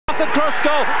across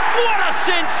goal. What a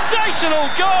sensational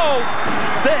goal!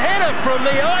 The header from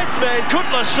the Iceman,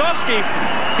 Kutlesovski.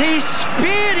 He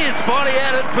speared his body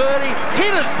out at Bernie,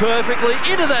 hit it perfectly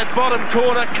into that bottom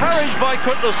corner. Courage by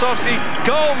Kutlesovski.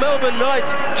 Goal, Melbourne Knights,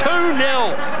 2-0.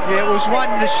 Yeah, it was one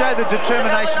to show the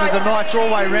determination of the Knights all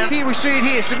the way around. Here we see it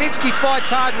here. Simunic fights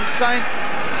hard with Zane,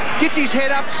 gets his head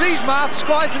up, sees Marth,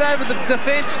 skies it over the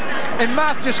defence, and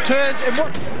Marth just turns and what...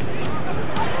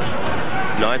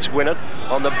 Knights win it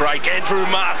on the break. Andrew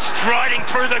Marth striding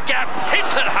through the gap,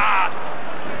 hits it hard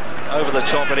over the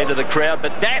top and into the crowd.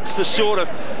 But that's the sort of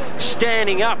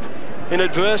standing up in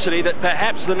adversity that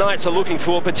perhaps the Knights are looking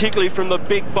for, particularly from the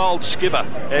big, bold skipper,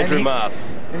 Andrew Marth.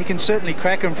 And he can certainly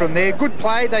crack him from there. Good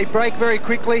play, they break very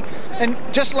quickly and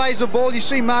just lays the ball. You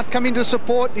see Marth come into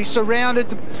support, he's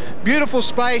surrounded, beautiful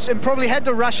space, and probably had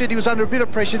to rush it. He was under a bit of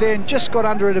pressure there and just got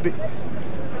under it a bit.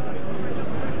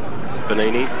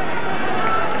 Banini.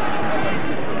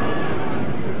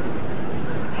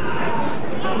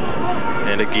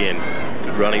 And again,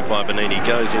 good running by Banini,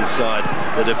 goes inside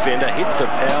the defender, hits a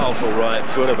powerful right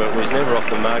footer, but was never off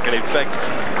the mark. And in fact,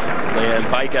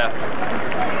 Leanne Baker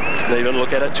didn't even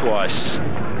look at it twice.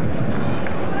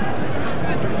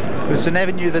 It's an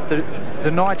avenue that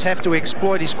the Knights have to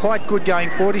exploit. He's quite good going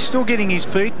forward. He's still getting his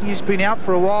feet. He's been out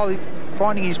for a while,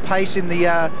 finding his pace in the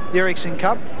Ericsson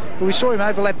Cup. But we saw him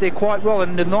overlap there quite well,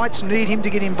 and the Knights need him to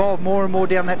get involved more and more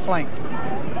down that flank.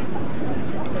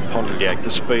 Pondeljak, the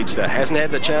speedster, hasn't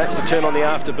had the chance to turn on the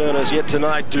afterburners yet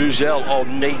tonight. Duzel, oh,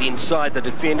 neat inside the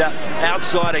defender.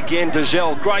 Outside again,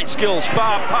 Duzel, great skills,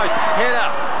 far post,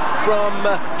 header from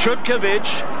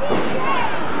Trupkovic.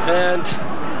 And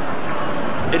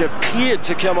it appeared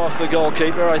to come off the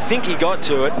goalkeeper. I think he got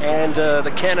to it, and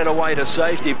the cannon away to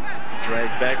safety.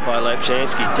 Dragged back by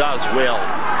Lapsansky, does well.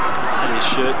 And his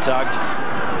shirt tugged.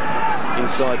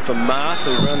 Inside for Marth,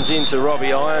 who runs into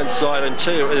Robbie Ironside, and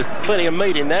there's plenty of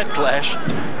meat in that clash.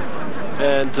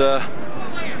 And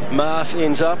Marth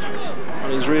ends up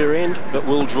on his rear end, but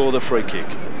will draw the free kick.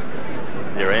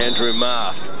 There, Andrew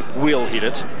Marth will hit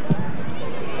it.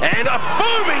 And a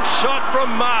booming shot from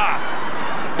Marth.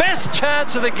 Best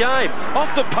chance of the game.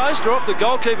 Off the post or off the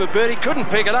goalkeeper, Bertie couldn't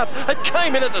pick it up. It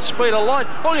came in at the speed of light.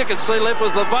 All you could see left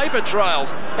was the vapour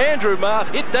trails. Andrew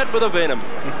Marth hit that with a venom.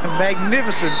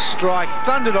 Magnificent strike,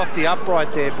 thundered off the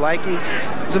upright there, Blakey.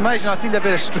 It's amazing. I think they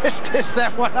better stress test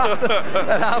that one after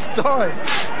at half time.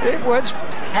 It was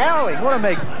howling. What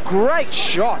a great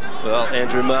shot. Well,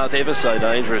 Andrew Marth, ever so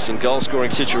dangerous in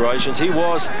goal-scoring situations. He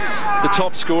was the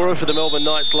top scorer for the Melbourne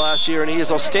Knights last year, and he is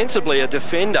ostensibly a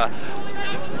defender.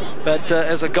 But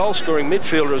as a goal-scoring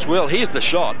midfielder as well, here's the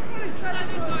shot.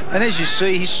 And as you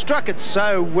see, he struck it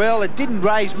so well, it didn't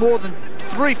raise more than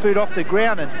 3 feet off the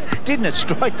ground, and didn't it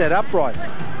strike that upright?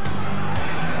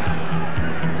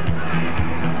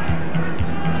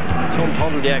 Tom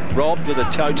Pondeljak robbed with a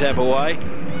toe tap away.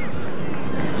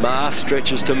 Marth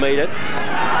stretches to meet it.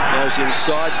 Goes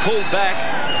inside, pulled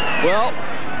back. Well,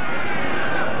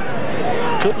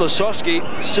 Kutlesovski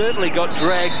certainly got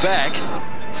dragged back.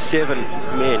 7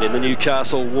 men in the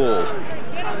Newcastle wall.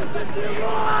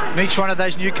 And each one of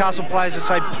those Newcastle players that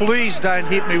say, please don't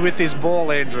hit me with this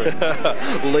ball, Andrew.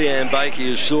 Leanne Baker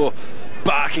is sure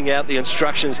barking out the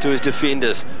instructions to his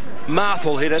defenders. Marth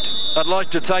will hit it. I'd like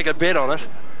to take a bet on it.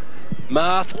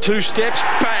 Marth, 2 steps,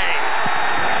 bang!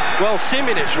 Well,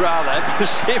 Simunic rather.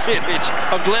 Simunic.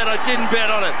 I'm glad I didn't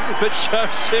bet on it, but Joe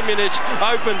Simunic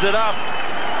opens it up.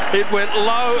 It went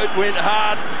low, it went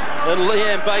hard, and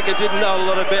Leanne Baker didn't know a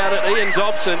lot about it. Ian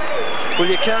Dobson, well,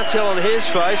 you can't tell on his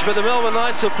face, but the Melbourne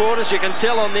Knights supporters, you can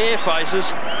tell on their faces.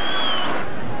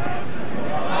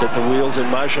 Set the wheels in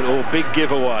motion. Oh, big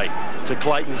giveaway to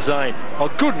Clayton Zane.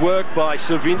 Oh, good work by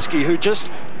Cervinski, who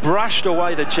just brushed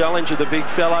away the challenge of the big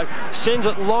fellow. Sends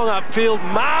it long upfield.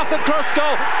 Marth across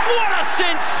goal. What a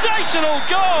sensational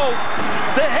goal!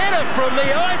 The header from the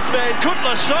Iceman,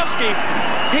 Kutlesovski.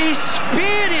 He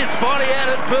speared his body out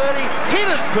at Bernie, hit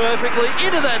it perfectly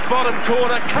into that bottom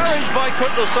corner. Courage by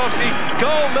Kutlesovski.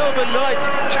 Goal, Melbourne Knights,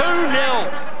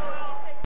 2-0.